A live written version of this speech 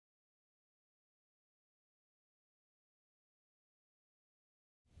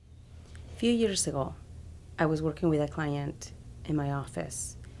few years ago, I was working with a client in my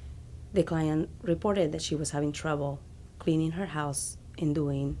office. The client reported that she was having trouble cleaning her house and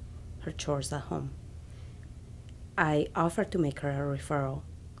doing her chores at home. I offered to make her a referral.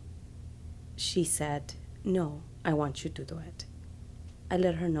 She said, "No, I want you to do it." I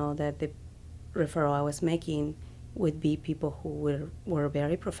let her know that the referral I was making would be people who were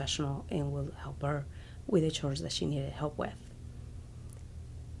very professional and will help her with the chores that she needed help with.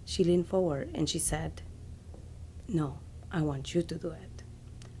 She leaned forward and she said, "No, I want you to do it."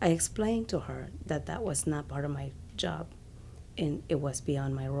 I explained to her that that was not part of my job and it was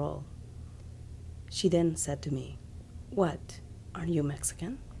beyond my role. She then said to me, "What, aren't you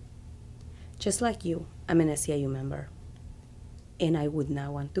Mexican?" Just like you, I'm an SEIU member, and I would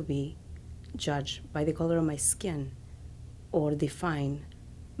not want to be judged by the color of my skin or defined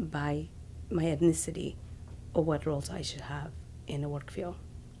by my ethnicity or what roles I should have in the work field.